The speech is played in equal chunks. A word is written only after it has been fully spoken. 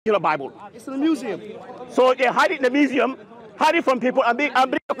original Bible? It's in the museum. So they hide it in the museum, hide it from people, and bring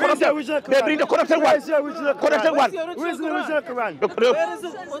the corrupted. They bring the corrupted one. Where's the original Quran? Corrupted one. Where's the original Quran? Where is the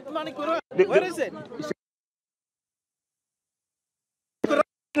Uthmanic Quran? Where is it?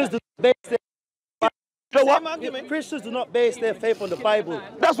 Christians do not base their faith on the Bible.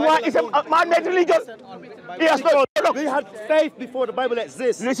 That's why it's a man-made religion. Yes, no, look. We had faith before the Bible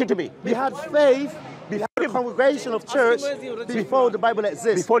exists. Listen to me. We had faith. We had a congregation of church before the Bible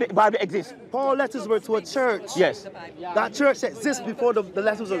exists. Before the Bible exists. Paul's letters were to a church. Yes. That church exists before the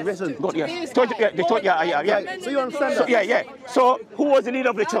letters were written. God, yes. Church, yeah, the church, yeah. So you understand that? Yeah. So who was the leader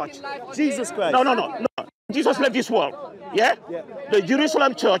of the church? Jesus Christ. No. Jesus left this world. Yeah? The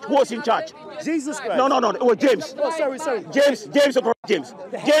Jerusalem church was in charge. Jesus Christ. No. It was James. Oh, sorry. James.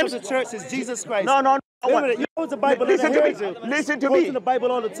 The head of the church is Jesus Christ. No. Wait a minute, you know the Bible. Listen to me. In the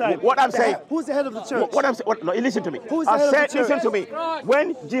Bible all the time. What I'm saying. Who's the head of the church? What I'm saying. No, listen to me. Who's the head of the church? Listen to me.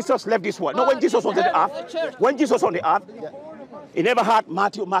 When Jesus left this world, when Jesus was on the earth, he never had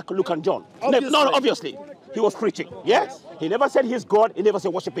Matthew, Mark, Luke, and John. Obviously. He was preaching. Yes. He never said he's God. He never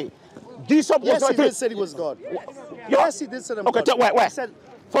said worshiping. Yes, he did say he was God. Yes, he did say him God. Okay, where?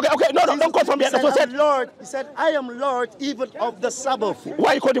 Forget. Okay, no, don't quote from here. That's what I said. Lord, he said, I am Lord even of the Sabbath.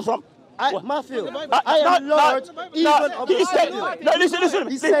 Where are you quoting from? Matthew. I am Lord even of the Sabbath. No, listen.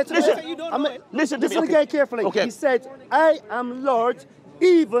 He said, listen to me. Listen again carefully. Okay. He said, I am Lord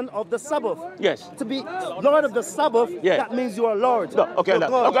even of the Sabbath. Yes. To be Lord of the Sabbath, that means you are Lord. No, okay.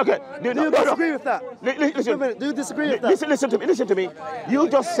 Do you disagree with that? Listen. Do you disagree with that? Listen to me. You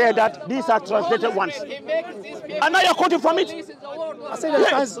just said that these are translated ones. And now you're quoting from it. I say the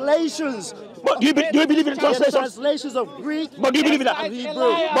translations. But do you believe in the translations? Translations of Greek. But do you believe in that?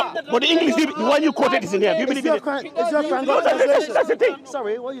 Hebrew. But the English, the one you quoted is in here. Do you believe in it? Is your translation? That's the thing.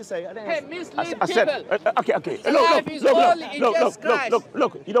 Sorry, what you say? I said, okay.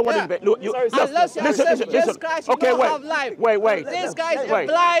 Look. You don't want to listen. Okay, wait. This guy is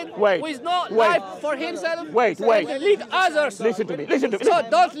blind with no life for himself. Wait. Lead others. Listen to me. So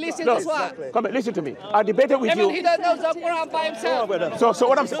don't listen to what. Come on, listen to me. I debated with you. He doesn't know the Quran by himself. So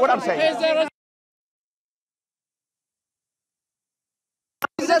what I'm saying.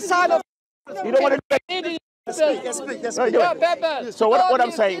 He's a son of. You don't want to. So what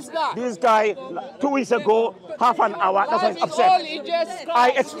I'm saying, this guy 2 weeks ago, half an hour, that's why he's upset.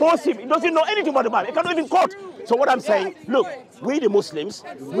 I exposed him. He doesn't know anything about the Bible. He cannot even quote. So what I'm saying, look, we the Muslims,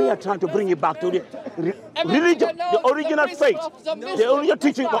 we are trying to bring it back to the religion, the original faith, the original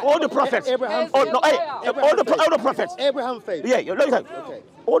teaching of all the prophets. All the prophets. Abraham faith. Yeah, look,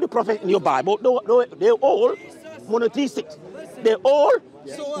 all the prophets in your Bible, they're all monotheistic. They all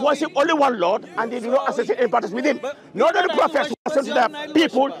worship only one Lord, and they do not associate any partners with him. None of the prophets who are sent to the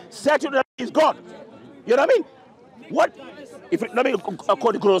people said to them is God. You know what I mean? What? Let me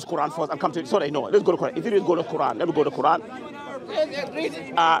quote the Quran first and come to it so they know. Let's go to Quran. If you read go to Quran, let me go to Quran.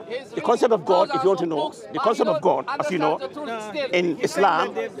 The concept of God, if you want to know, the concept of God, as you know, in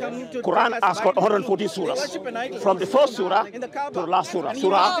Islam, Quran has got 140 surahs. From the first surah to the last surah.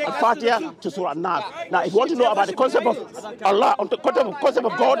 Surah Al-Fatiha to Surah Nas. Now, if you want to know about the concept of Allah, on the concept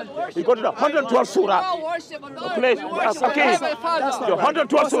of God, you go to the 112 surah. Okay, the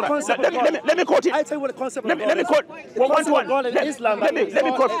 112 surah. Let me quote it. I tell you what the concept of God is. Let me quote. Let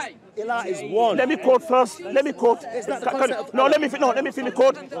me quote. Allah is one. Let me quote first. Let me quote. Let me finish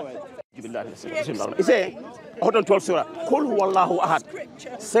quote. He say, 112 surah. Qul huwallahu ahad.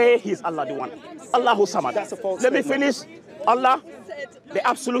 Say he's Allah the one. Allahu samad. Let me finish. Allah, the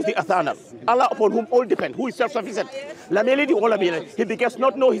absolute, the eternal. Allah upon whom all depend, who is self-sufficient. Lam yalid wa lam yulad. He begets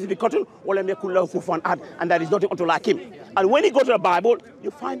not, no, he's begotten. Wa lam yakul lahu kufuwan ahad. And there is nothing unto like him. And when you go to the Bible, you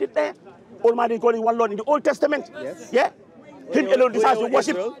find it there. Almighty God is one Lord in the Old Testament. Yes. Yeah. Him alone decides to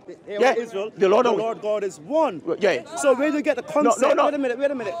worship. Israel, the Lord God is one. Yeah. So where do you get the concept? No. Wait a minute.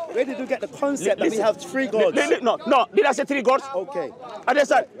 Where did you get the concept that we have three gods? No. Did I say three gods? Okay. And I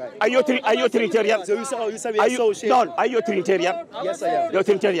said, are you a Trinitarian? So you said we associate. No, are you a Trinitarian? Yes, I am. You're a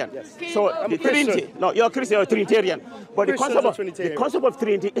Trinitarian. Yes. So the Trinity. No, you're a Christian, you're a Trinitarian. But the concept of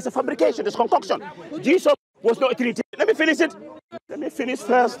Trinity is a fabrication, it's concoction. Jesus was not a Trinitarian. Let me finish it. Let me finish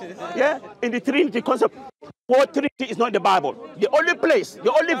first. Yeah? In the Trinity concept, what Trinity is not in the Bible. The only place,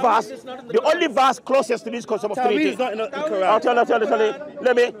 the only verse closest to this concept of Trinity. Is not in the Quran. I'll tell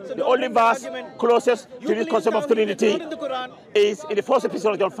you. The only verse closest to this concept of Trinity is in the first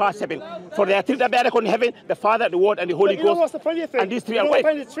epistle of John 5:7. For there are three that bear in heaven, the Father, the Word, and the Holy Ghost. You know what's the funny thing? And these three you are don't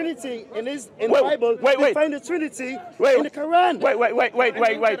find the Trinity in the Bible. We find the Trinity in the Quran. Wait.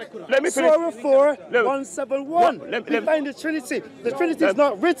 Let me finish. Surah 4, 171. We find the Trinity. The Trinity is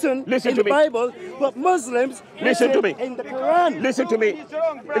not written in the Bible, but Muslims Muslims Listen to me. in the Quran. Listen to me.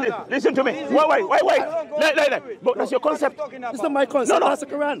 Listen to me. Wait. But that's your concept. It's not my concept. No. That's the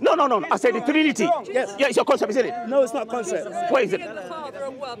Quran. No. I said the Trinity. Yes. Yeah, it's your concept, isn't it? No, it's not concept. What is it?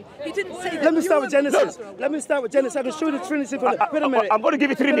 Let me start with Genesis. Let me start with Genesis. I can show you the Trinity. Wait a minute. I'm going to give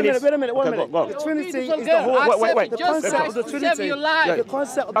you 3 minutes. Wait a minute. 1 minute. Go. The Trinity is the whole. Wait. The concept of the Trinity. The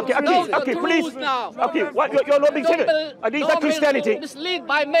concept of the Trinity. Okay, please. Okay, what you're not being serious. These are Christianity. Mislead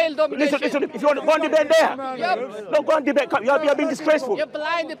by male domination. Listen. If you want to go and debate there, no, go and debate. You're being disgraceful. You're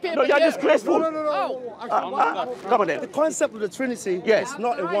blind the people. No, you're disgraceful. No. Come on then. The concept of the Trinity Yes. is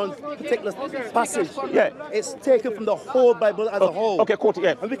not in one particular passage. Yeah. It's taken from the whole Bible as a whole. Okay, quote it,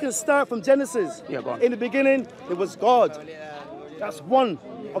 yeah. And we can start from Genesis. Yeah, go on. In the beginning, it was God. That's one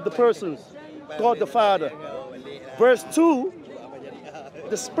of the persons. God the Father. Verse 2,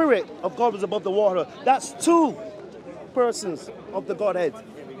 the Spirit of God was above the water. That's 2 persons of the Godhead.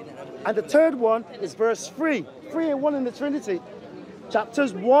 And the third one is verse 3. 3 and 1 in the Trinity.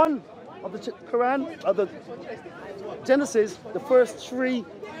 Chapters 1 of the Quran, of the Genesis, the first 3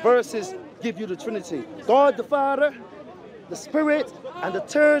 verses give you the Trinity. God the Father, the Spirit, and the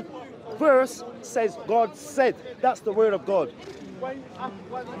third verse says God said. That's the word of God.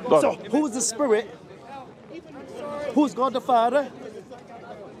 So who's the Spirit? Who's God the Father?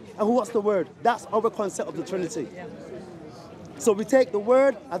 And what's the word? That's our concept of the Trinity. So we take the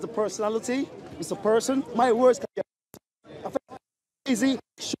word as a personality. It's a person. My words can be easy.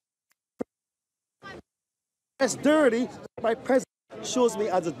 It's dirty. My presence shows me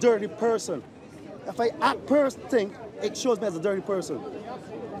as a dirty person. If I act think, it shows me as a dirty person.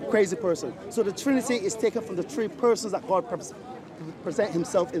 Crazy person. So the Trinity is taken from the 3 persons that God present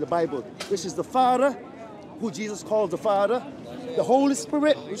himself in the Bible, which is the Father, who Jesus calls the Father, the Holy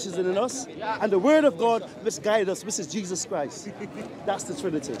Spirit, which is in us, and the Word of God, which guides us, which is Jesus Christ. That's the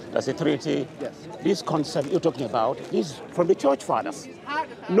Trinity. That's the Trinity. Yes. This concept you're talking about is from the church fathers.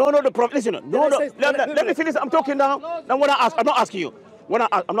 No, the prophet. Listen, let me finish. I'm talking now. Now, when I'm not asking you.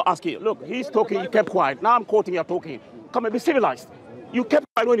 I'm not asking you. Look, he's talking. You kept quiet. Now I'm quoting. You're talking. Come and be civilized. You kept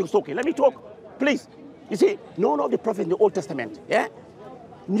quiet when he was talking. Let me talk, please. You see, none of the prophets in the Old Testament,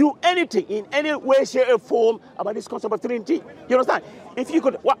 knew anything in any way, shape, or form about this concept of Trinity. You understand? If you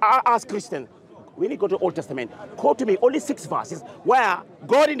could, I ask Christian, when you go to the Old Testament, quote to me only 6 verses where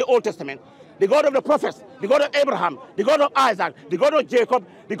God in the Old Testament, the God of the prophets, the God of Abraham, the God of Isaac, the God of Jacob,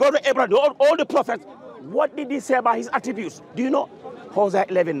 the God of Abraham, all the prophets, what did he say about his attributes? Do you know? Hosea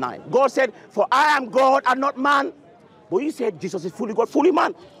 11:9. God said, "For I am God and not man." But he said Jesus is fully God, fully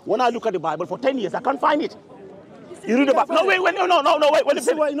man. When I look at the Bible for 10 years, I can't find it. You read the Bible. No, wait, wait. Let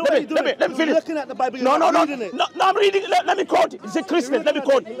me finish. Looking at the Bible, no, reading it. No, I'm reading. Let me quote. It's a Christian. Let me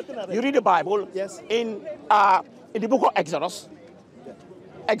quote. You read the Bible. Yes. In the book of Exodus.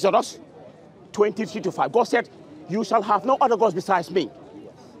 Exodus 23:5. God said, "You shall have no other gods besides me.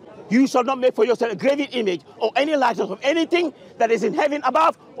 You shall not make for yourself a graven image or any likeness of anything that is in heaven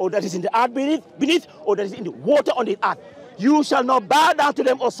above, or that is in the earth beneath, or that is in the water on the earth. You shall not bow down to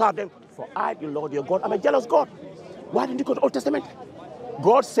them or serve them. For I, the Lord your God, am a jealous God." Why didn't you go to the Old Testament?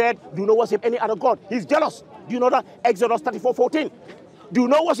 God said, "Do not worship any other God." He's jealous. Do you know that? Exodus 34:14. Do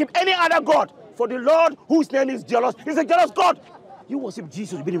not worship any other God, for the Lord whose name is jealous is a jealous God. You worship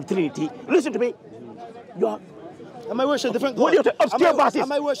Jesus, you believe in Trinity. Listen to me. You are. Am I worshiping a different God? What do you think? Obscure verses.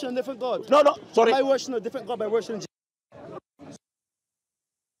 Am I worshiping a different God? No, sorry. Am I worshiping a different God by worshiping Jesus?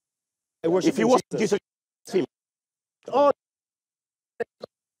 If you worship Jesus, all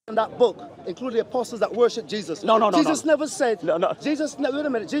in that book, including the apostles that worship Jesus. No. Jesus never said. No. Wait a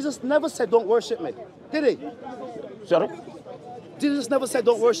minute. Jesus never said, "Don't worship me," did he? Sorry. Jesus never said,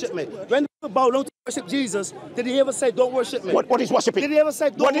 "Don't worship me." When people bow down to worship Jesus, did he ever say, "Don't worship me"? What is worshiping? Did he ever say,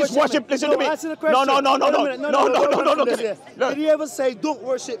 "Don't worship me"? What is worship? Listen to me. Answer the question. No. Did he ever say, "Don't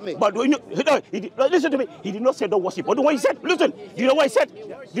worship me"? But listen to me. He did not say don't worship. What do he said? Listen. Do you know what he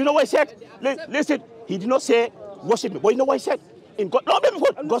said? Listen. He did not say worship me. But you know what he said? In God,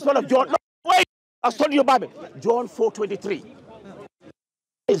 Gospel of John. Wait. I studied your Bible. John 4:23.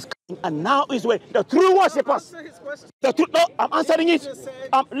 Is coming, and now is when the true worshippers. I'm answering it.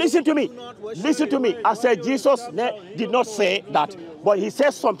 Listen to me. I said Jesus did not say that, but he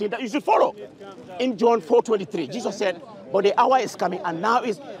says something that you should follow. In John 4:23, Jesus said, "But the hour is coming, and now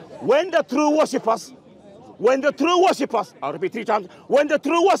is when the true worshippers, I'll repeat 3 times, when the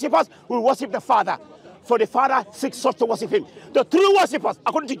true worshippers will worship the Father, for the Father seeks such to worship him." The true worshippers,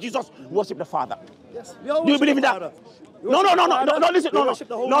 according to Jesus, worship the Father. Yes. Do you believe in that? No, listen, no.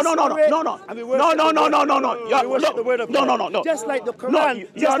 Just like the Quran.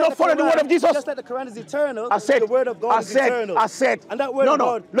 You are not following the word of Jesus. Just like the Quran is eternal, the word of God is eternal. I said. And that word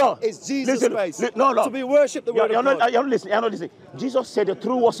of God is Jesus Christ. To be worshipped, the word of God. You're not listening. Jesus said the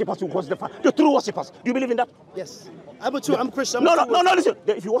true worshippers will worship the Father. The true worshippers. Do you believe in that? Yes. I'm a Christian. No, listen.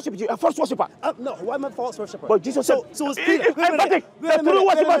 If you worship, you're a false worshipper. No, why am I a false worshipper? But Jesus said, so it's Peter. the true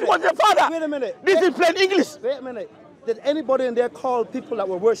worshippers was the Father. Wait a minute. This is plain English. Wait a minute. Did anybody in there call people that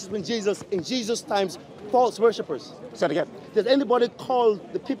were worshiping Jesus in Jesus' times false worshippers? Say it again. Did anybody call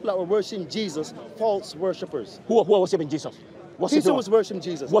the people that were worshiping Jesus false worshippers? Who are worshiping Jesus? Peter was worshiping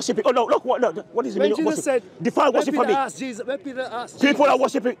Jesus. Worshiping. Oh no! Look what is the meaning of worship? Said, define worship for me. When Peter asked people are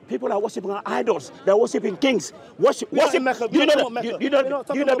worshiping idols. They're worshiping kings. Worship. Do you know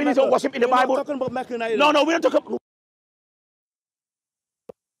the meaning of worship in the Bible? We're not talking about Mecca and No, we're not talking.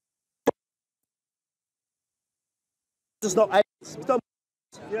 It's not idols. But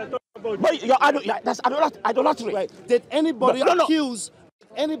that's idolatry. Right. Did anybody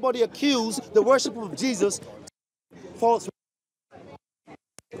accuse the worship of Jesus false?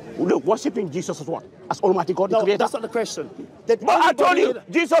 Look, worshipping Jesus as what? As Almighty God, the Creator? That's not the question. But I told you,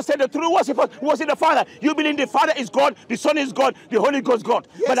 Jesus said the true worshippers was in the Father. You believe the Father is God, the Son is God, the Holy Ghost is God.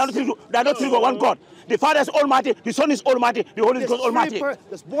 Yes. But they're not three, one God. The Father is Almighty, the Son is Almighty, the Holy Ghost is Almighty.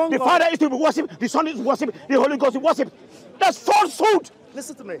 The Father is to be worshipped, the Son is worshipped, the Holy Ghost is worshipped. That's falsehood.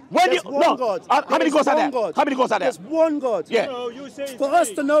 Listen to me. There's one God. How many gods are there? How many gods are there? There's one God. Yeah. For us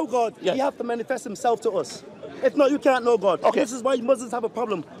to know God, He have to manifest Himself to us. If not, you can't know God. Okay. This is why Muslims have a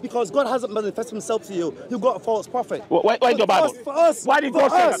problem, because God hasn't manifested Himself to you. You got a false prophet. Why in the Bible? For us. Why did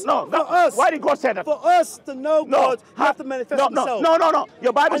God say that? No. Why did God say that? For us to know God, you have to manifest Himself. No.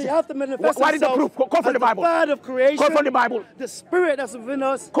 Your Bible says. You have to manifest Why did the proof? Come from the Bible. The God of creation. Come from the Bible. The Spirit that's within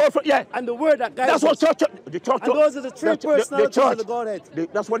us. Yeah. And the Word that guides us. That's what the church. And those are the three personalities of the Godhead.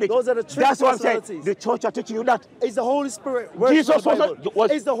 That's what those are the three That's what I'm personalities. saying. The church are teaching you that. Is the Holy Spirit worshiping the Bible?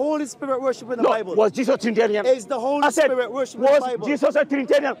 Is the Holy Spirit worshiping the Bible? Was Jesus Trinitarian? Is the Holy Spirit worshiping the Bible? Was Jesus a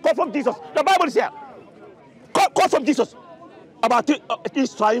Trinitarian? Come from Jesus. The Bible is here. Come from Jesus. About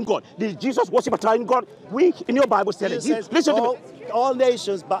this triune God. Did Jesus worship a triune God? We in your Bible said it. Listen to me. All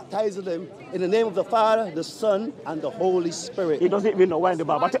nations baptizing them in the name of the Father, the Son, and the Holy Spirit. He doesn't even know why in the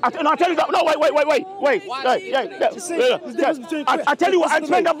Bible. I tell you that. No, wait. I tell you what. I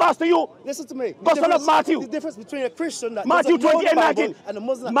explain that verse to you. Listen to me. Gospel of Matthew. The difference between a Christian that Matthew doesn't know the Bible 28:19 and a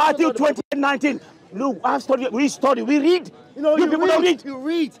Muslim. Matthew 28:19. Look, I've studied. We study. We read. You people don't read. You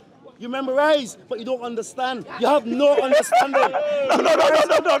read. You memorize, but you don't understand. You have no understanding.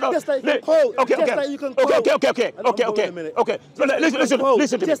 No. Just like you can quote. Okay. Like you can quote. Okay. Listen to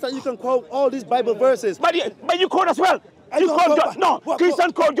me. Just like you can quote all these Bible verses. But you quote as well.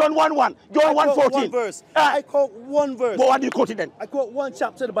 Christian quote John 1:1, John 1:14. I quote one verse. But why do you quote it then? I quote one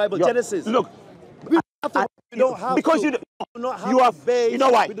chapter of the Bible, Genesis. Look. We don't have because to. you know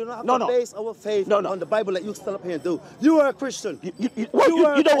why? We do not have to base our faith on the Bible that you stand up here and do. You are a Christian. You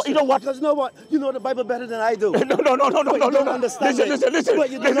know what? Because you know what? You know the Bible better than I do. No. You don't understand it. Listen. But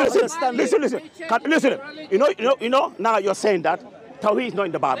you don't understand it. Listen. You know. Now you're saying that Tawhid is not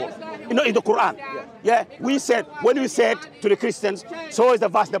in the Bible. In the Quran. Yeah. When we said to the Christians, so is the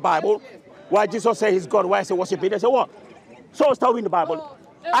verse in the Bible. Why Jesus said He's God? Why say worship Him? They say what? So is Tawhid in the Bible.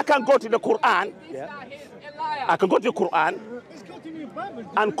 I can go to the Quran. I can go to the Quran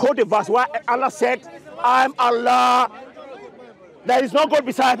and quote the verse where Allah said, I'm Allah. There is no God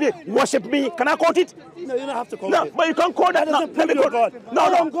beside me. Worship me. Can I quote it? No, you don't have to quote it. But you can't quote that. Let me quote God.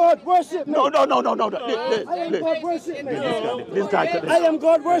 I am God. Worship me. No. I am God. Worship me. This guy. I am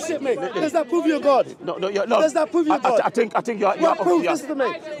God. Worship me. Does that prove you're God? No. Does that prove you're God? I think you're. Listen to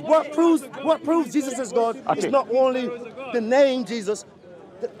me. What proves Jesus is God is not only the name Jesus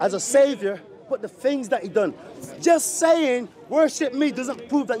as a savior, but the things that He done. Just saying worship me doesn't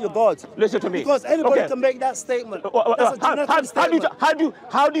prove that you're God. Listen to me. Because anybody can make that statement. That's a statement.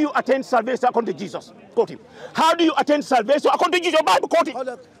 How do you attain salvation according to Jesus? Quote him. How do you attain salvation according to Jesus? Bible, quote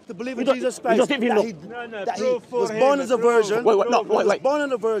him. To believe in Jesus Christ. That he was born as a virgin. Was born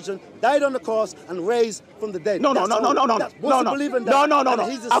as a virgin, died on the cross, and raised from the dead. No.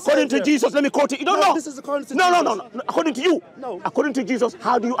 According to Jesus, let me quote it. You don't know. This is according to Jesus. No. According to you. No. According to Jesus,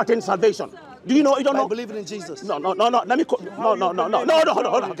 how do you attain salvation? Do you know? You don't know. By believing in Jesus. No. Let me quote. No. Hold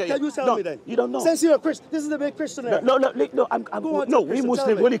on. Okay. Can you tell me then? You don't know. Since you're a Christian, this is the big Christian. No. We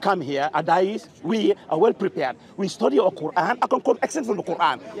Muslims, when we come here, Adais, we are well prepared. We study our Quran. I can quote excerpts from the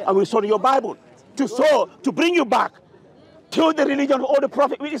Quran, and we study your Bible to bring you back to the religion of all the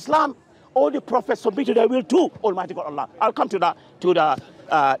prophets. With Islam, all the prophets submitted their will to Almighty God Allah. I'll come to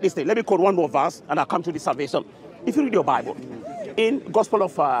this thing. Let me quote one more verse, and I'll come to the salvation. If you read your Bible, in Gospel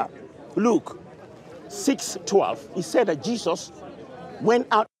of Luke 6:12, he said that Jesus went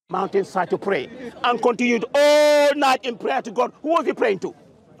out mountainside to pray and continued all night in prayer to God. Who was he praying to?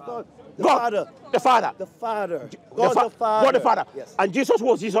 God. The God. Father. The Father. The Father. God the Father. God the Father. Yes. And Jesus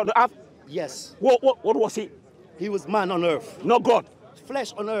was on the earth? Yes. What was he? He was man on earth. Not God.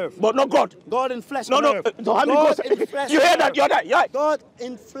 Flesh on earth. But not God. God in flesh No, on no. earth. So how many God gods? in flesh You hear that? earth. You're that? Yeah. God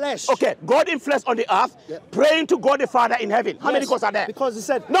in flesh. Okay. God in flesh on the earth, praying to God the Father in heaven. How many gods are there? Because he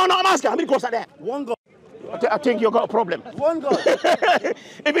said... No, I'm asking. How many gods are there? One God. I think you got a problem. One God. If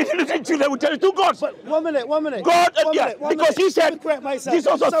it's little children, we tell you 2 gods. But one minute. God, one because he said,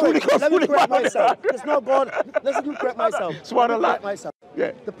 Jesus was fully God. Let me correct myself. There's no God. Let me correct myself. Subhanallah. Myself.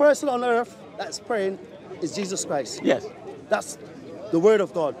 Yeah. The person on earth that's praying is Jesus Christ. Yes. That's the word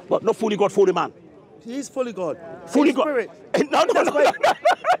of God. But not fully God, fully man. He's fully God. Fully God. Spirit. No.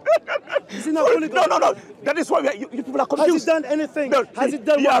 Is he not fully God? No. That is why you people are confused. Has he done anything? No, Has he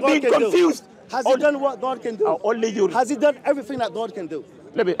done you what are God being can confused. do? Has he done what God can do? Only you. Has he done everything that God can do?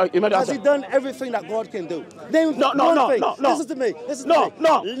 Let me. Has he done everything that God can do? Name one thing. No. Listen to me.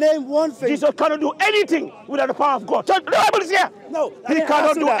 No. Name one thing. Jesus cannot do anything without the power of God. So the Bible is here. No, he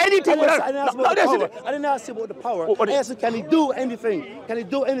cannot do anything without. I didn't ask you about the power. I asked you, can he do anything? Can he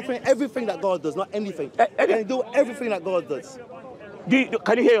do anything? Everything that God does, not anything. Can he do everything that God does?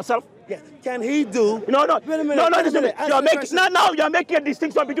 Can you hear yourself? Yeah. Can he do? No. Wait a minute. You're making a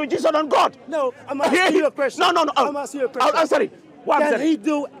distinction between Jesus and God. No, I'm asking you a question. No. I'm asking you a question. I'll answer it. Can he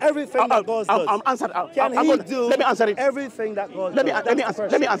do everything that God does? I'm answering. Let me answer it. Everything that God does?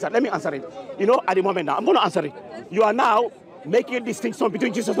 Let me answer it. You know, at the moment now, I'm going to answer it. You are now making a distinction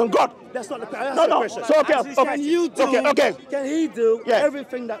between Jesus and God. That's not the question. So okay. Can you do? Okay. Can he do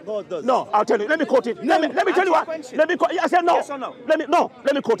everything that God does? No, I'll tell you. Let me quote it. Let me tell you what. I said no. Yes or no?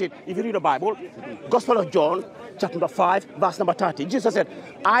 Let me quote it. If you read the Bible, Gospel of John, chapter number 5, verse number 30, Jesus said,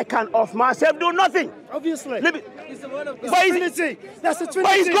 "I can of myself do nothing." Obviously. It's the word of God. Why is Trinity? That's the Trinity.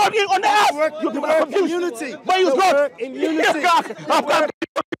 Why is God on the earth? You people are confused. Unity. Why is God? Work in unity.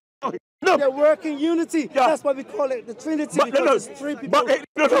 No. They work in unity. Yeah. That's why we call it the Trinity. Because it's 3 people, three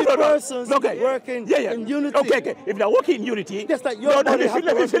 3 persons working in unity. Okay. If they're working in unity, just like your body.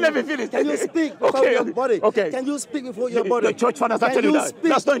 Let me finish. Can you speak without your body? Okay. Can you speak without your body? The church fathers are telling you that.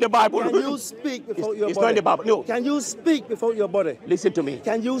 That's not in the Bible. Can you speak without your body? It's not in the Bible. No. Can you speak without your body? Listen to me.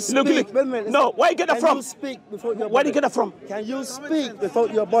 Can you speak? Look, Wait a minute. No. Where you get that from? Can you speak without your body? Where do you get that from? Can you speak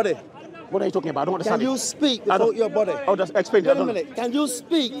without your body? What are you talking about? I don't understand. Can you speak without your body? I'll just explain. Wait a minute. Can you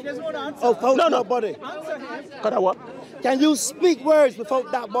speak without your body? Can I what? Can you speak words without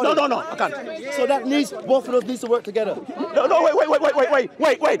that body? No, I can't. So that means both of those needs to work together. No,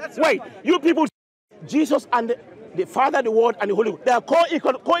 wait. You people, Jesus and the Father, the Word, and the Holy Ghost, they are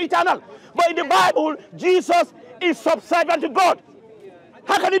co-eternal. But in the Bible, Jesus is subservient to God.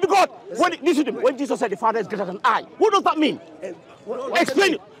 How can he be God? Listen to me. When Jesus said the Father is greater than I, what does that mean?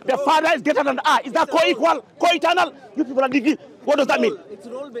 Explain it. The Father is greater than I. Is that co-equal, co-eternal? You people are digging. What does that mean?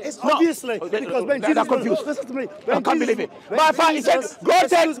 It's obviously because when Jesus confused. Listen to me. I can't believe it. My Father, he said, God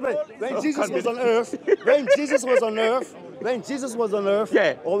said, when Jesus was on earth, when Jesus was on earth,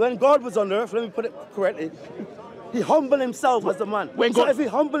 yeah. Or when God was on earth, let me put it correctly, he humbled himself as a man. So if he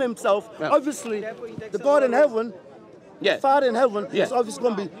humbled himself, obviously, the God in heaven, the Father in heaven, is obviously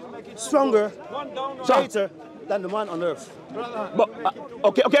going to be stronger, greater than the man on earth. But,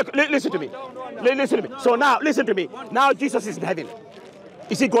 okay, listen to me. Listen to me. So now, listen to me. Now Jesus is in heaven.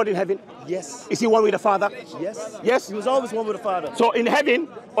 Is he God in heaven? Yes. Is he one with the Father? Yes. Yes? He was always one with the Father. So in heaven,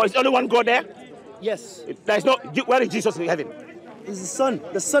 or is only one God there? Yes. There is no, where is Jesus in heaven? He's the Son.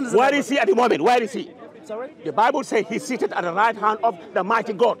 The Son is Where is he at the moment? Where is he? Sorry? The Bible says he's seated at the right hand of the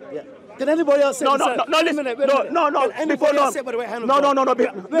mighty God. Yeah. Can anybody else say no, listen. Can anybody else say by the right hand of God?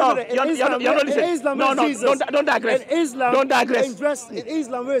 Don't digress. In Islam, don't digress. In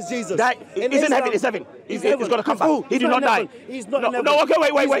Islam, where is Jesus? He's in heaven. He's heaven. He's going to come back. He did not die. He's not in heaven. No, okay,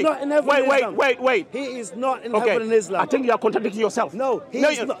 wait. He's not in heaven. Wait. He is not in heaven in Islam. I think you are contradicting yourself. No, he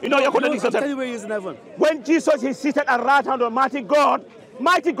is not. You know you're contradicting yourself. I'll tell you where he is in heaven. When Jesus is seated at the right hand of mighty God,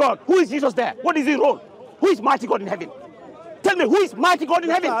 who is Jesus there? What is his role? Who is mighty God in heaven? Tell me, who is mighty God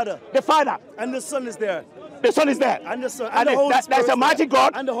in heaven? The Father. And the Son is there. The Son is there. And the Son. And the Holy Spirit. That's a mighty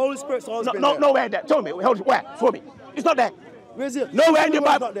God. And the Holy Spirit's always been there. Nowhere there. Tell me, where? Show me. It's not there. Where is it? Nowhere in the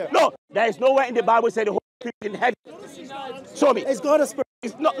Bible. No, there is nowhere in the Bible say the Holy Spirit is in heaven. Show me. It's God a spirit.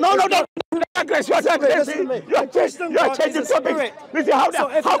 No. You are changing topics. Listen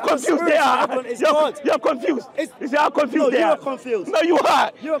how confused they are. You're confused. You see how confused they are. You're confused. No, you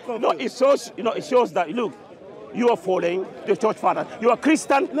are. You're confused. No, it shows that, look, You are following the church father. You are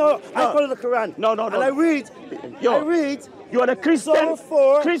Christian. No, I follow the Quran. No. And I read. You are a Christian.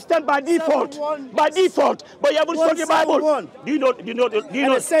 Christian by default. By default. But you haven't studied the Bible. Do you know?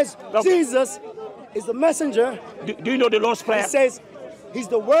 And it says Jesus is the messenger. Do you know the Lord's Prayer? It says he's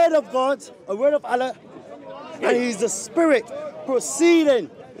the word of God, a word of Allah, and he's the spirit proceeding.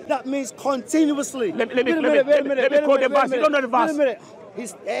 That means continuously. Let me quote the verse. You don't know the verse. Wait a minute.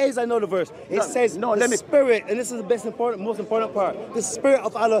 I know the verse. It says the spirit, and this is the most important part. The spirit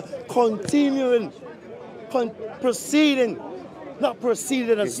of Allah continuing, proceeding, not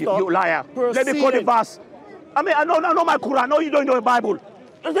proceeding and stop. You liar. Let me quote the verse. I mean, I know my Quran. No, you don't know the Bible.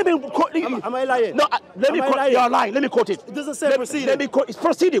 Let me quote. Am I lying? No, let me quote. You're lying. Let me quote it. It doesn't say proceeding. Let me quote. It's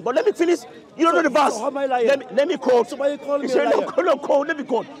proceeding, but let me finish. You don't know the verse. So how am I lying? Let me quote. So why are you calling me a liar? No, let me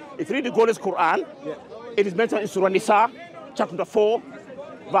quote. If you read the Golden Quran, it is mentioned in Surah Nisa, chapter 4,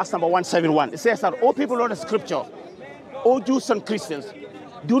 verse number 171. It says that all people know the scripture, all Jews and Christians,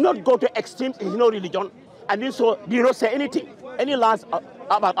 do not go to extremes in no religion, and so do not say anything, any lies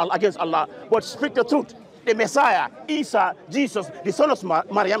against Allah, but speak the truth. The Messiah, Isa, Jesus, the son of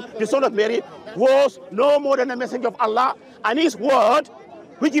Maryam, the son of Mary, was no more than a messenger of Allah, and his word,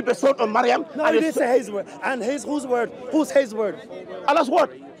 which he bestowed on Maryam. No, he didn't say his word. And whose word? Who's his word? Allah's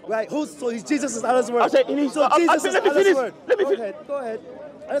word. Right, Jesus is Allah's word. I said, Jesus is Allah's word. Go ahead.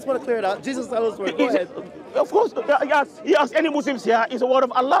 I just want to clear it out. Jesus is Allah's word. Go ahead. Of course, he asked any Muslims here, is the word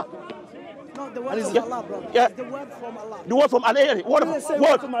of Allah. No, the word from Allah, bro. Yeah. The word from Allah. The word from Allah.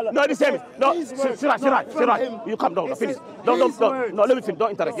 Word from Allah. No, the same. No, sit right. You come down. Finish. No, let me finish.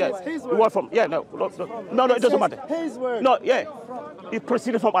 Don't interrupt. Yes. The word from. Yeah, no, it doesn't matter. His word. No, yeah. It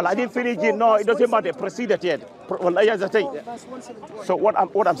proceeded from Allah. I didn't finish it. No, it doesn't matter. It proceeded yet. Well, here's the thing. So what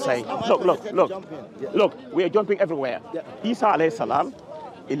I'm saying. Look. We are jumping everywhere. Isa alayhi salam.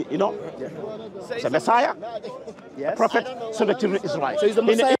 You know, the Messiah, a prophet, son of the children of Israel. So he's the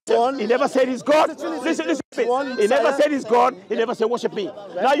Messiah. He never said he's God. Listen. He never said he's God. He never said worship me.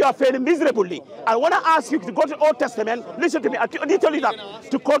 Now you are failing miserably. I want to ask you to go to the Old Testament. Listen to me. I need to tell you that.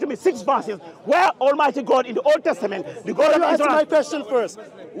 To quote me 6 verses where Almighty God in the Old Testament, the God of Israel. Answer my question first.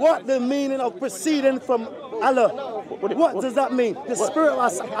 What the meaning of proceeding from Allah? What does that mean? The spirit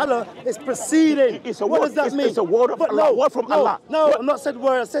of Allah is proceeding. What does that mean? It's a word of Allah. Word from Allah. No, I'm not said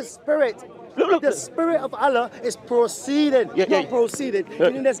word. I said spirit. Look, the spirit of Allah is proceeding, not proceeded.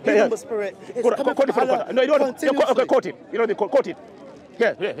 Meaning there's given the spirit. It's coming from Allah. No, you don't. Okay, quote it. You know, quote it.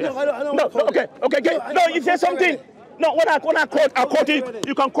 Yeah. No, I don't no, okay. No, you say something. No, when I quote it,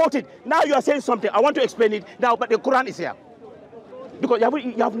 you can quote it. Now you are saying something. I want to explain it now, but the Quran is here. Because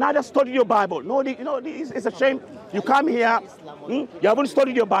you have neither studied your Bible. No, it's a shame. You come here, you haven't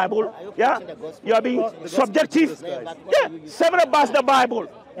studied your Bible. Yeah, you are being subjective. Yeah, several verses in the Bible.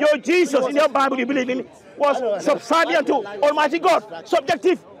 Your Jesus in your Bible you believe in was subservient to Almighty God.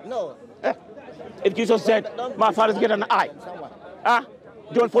 Subjective. No. If Jesus said, my father's get an eye.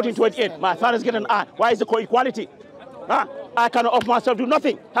 John 14:28. My father's get an eye. Why is the co-equality? I cannot of myself do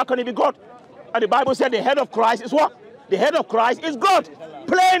nothing. How can he be God? And the Bible said the head of Christ is what? The head of Christ is God.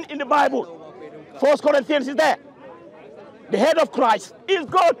 Plain in the Bible. 1 Corinthians is there. The head of Christ is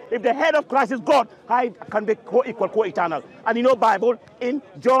God. If the head of Christ is God, I can be co-equal, co-eternal. And in your Bible, in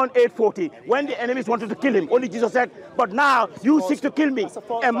John 8:40, when the enemies wanted to kill him, only Jesus said, but now you seek to kill me.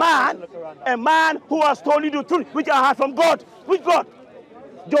 A man who has told you the truth, which I heard from God. Which God?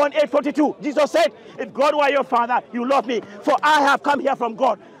 John 8:42. Jesus said, if God were your father, you love me. For I have come here from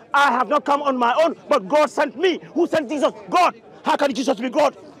God. I have not come on my own, but God sent me. Who sent Jesus? God. How can Jesus be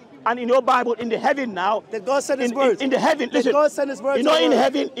God? And in your Bible, in the heaven now, that God sent His word. In the heaven, listen. God sent His word. You know, in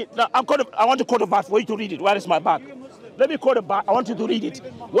heaven, I want to quote a verse for you to read it. Where is my bag? Let me quote a verse. I want you to read it.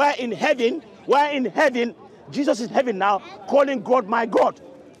 Where in heaven, Jesus is in heaven now, calling God my God.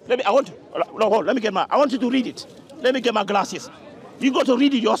 I want you to read it. Let me get my glasses. You got to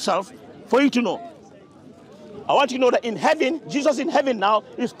read it yourself for you to know. I want you to know that in heaven, Jesus in heaven now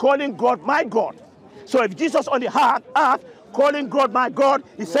is calling God my God. So if Jesus on the earth calling God my God,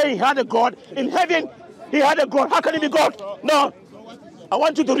 he's saying he had a God. In heaven, he had a God. How can he be God? No. I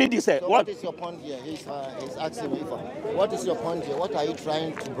want you to read this. What is your point here? He's asking me for. What is your point here? What are you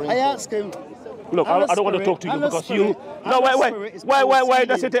trying to bring? I asked him. Look, I don't want to talk to you because you. No, why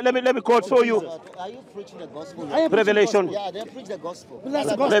does it? Let me quote show you. Are you preaching the gospel? Revelation. Yeah, they preach the gospel. But that's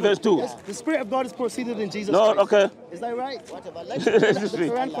the gospel. Revelation 2. Yes, the Spirit of God is proceeded in Jesus Christ. No, okay. Is that right? Whatever. The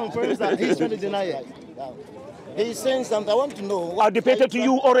Quran confirms that he's trying to deny it. He's saying something. I want to know. I've debated to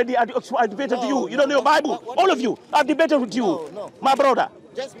you already. I debated to you. You don't know your Bible. All of you. I've debated with you. No. My brother.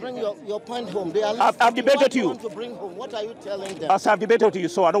 Just bring your point home. They are I've debated to you. Want to bring home. What are you telling them? I've debated to you,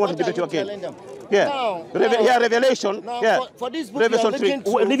 so I don't want to debate you again. Yeah. Now, Revelation. now Yeah. for this book Revelation you are 3. looking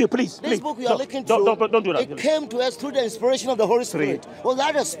to, Leave it, please. this book you are looking to, don't do that. it came to us through the inspiration of the Holy Spirit. Was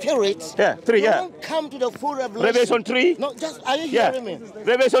that a spirit? Yeah, 3, yeah. Don't come to the full revelation. Revelation 3. No, just, are you Yeah. hearing me?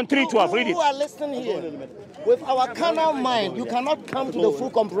 Revelation 3:12. Read Who it. are listening here? With our carnal mind, you cannot come to the full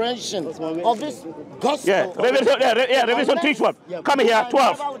comprehension of this gospel. Yeah. Revelation 3:12. Come here,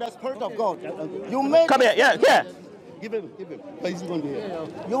 12. With the Spirit of God. You made Come here. Yeah, yeah. Give him. He's going to be here.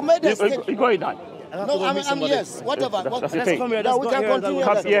 You made a statement. You're going down. No, I mean, yes, whatever. That's the thing. Come here. No, we can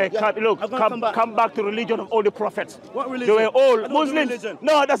continue. Come back to religion of all the prophets. What religion? They were all I don't do Muslims. religion.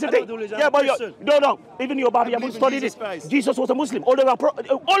 No, that's the I don't thing. do religion. Yeah, I'm but Christian. no. Even your Bible, you haven't believe in studied Jesus it. Christ. Jesus was a Muslim. All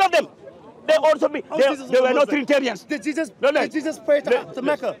of them. They also be. They were not Trinitarians. Did Jesus pray to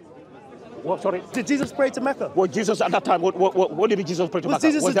Mecca? What? Sorry. Did Jesus pray to Mecca? Was Jesus at that time? What did Jesus pray to Was Mecca?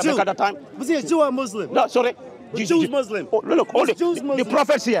 Jesus Was a that Jew? Mecca at that time? Was he a Jew or a Muslim? No, sorry. Was Jews Muslim? Oh, look, all Jews the Muslim?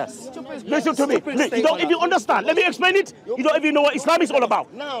 prophets here. Listen to me. You don't even understand. Let me explain it. You don't even know what Islam is all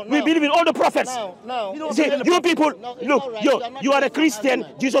about. No. We believe in all the prophets. No. You see, you people, No, it's look, all right. you are a Christian.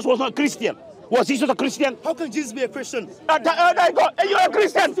 Jesus was not a Christian. Was Jesus a Christian? How can Jesus be a Christian? You're a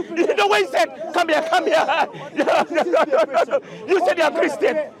Christian. The way he said, come here. No. You said you're a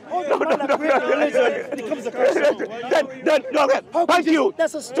Christian. No. Becomes a Christian. Then, thank you.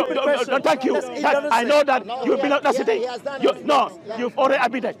 That's a stupid question. Thank you. I know that you've been, that's the thing. You've already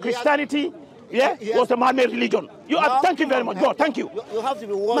admitted Christianity. Yeah, was a man-made religion. Thank you very much. God, thank you. You have to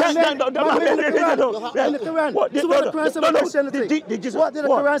be one. In the Quran. What did the Quran say about Christianity? Did Jesus, what did the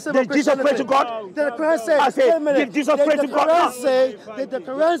Quran say about Did Jesus pray to God? Did the Quran say? I say, did Jesus pray to God? Did the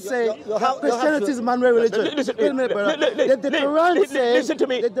Quran say that Christianity is a man-made religion? Wait a minute, brother. Did the Quran say? Listen to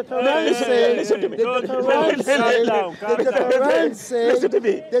me. Did the Quran say? Listen to me. Did the Quran say? Did the Quran say? Listen to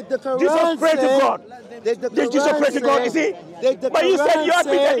me. Did the Quran Jesus prayed to God. Did Jesus pray to God? You see? But you said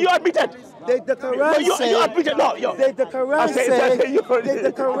you admitted. Did the Quran say? You admitted. No. Did the Quran say? Did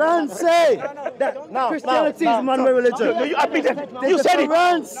the Quran say that Christianity is a man-made religion? You admitted. You Did said the it.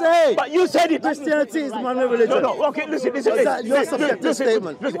 Quran say? But you said it. Christianity is a man-made religion. No. Okay, listen. Is that your subjective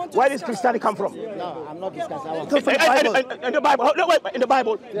statement? Listen. Where does Christianity come from? No, I'm not discussing. Come from the Bible. In the Bible. No, wait. In the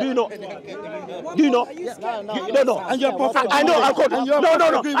Bible. Do you know? No. And your prophet. I know. I'll quote it. No.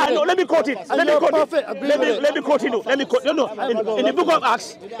 I know. Let me quote it. And your prophet agreed with it. Let me quote it. No. In the book of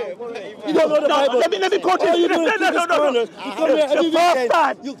Acts. You don't know the Bible. Let me quote it. Oh, you do it to this corner. You come here every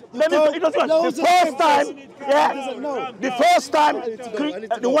The first time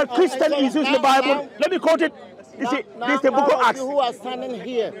the word Christian is used in the Bible. Let me quote it. You see, this is the book of Acts. You who are standing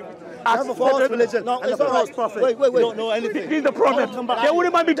here. Have a false religion. No, it's a false prophet. Wait. You don't know anything. This is the problem. They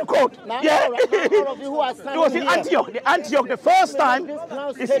wouldn't want me to quote. Yeah. All of you who are It standing was in here. Antioch. The Antioch, the first time.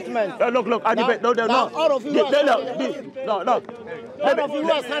 Statement. Look. All of you who are standing here, No. all of you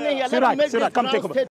who are standing here, let me make this Come take over.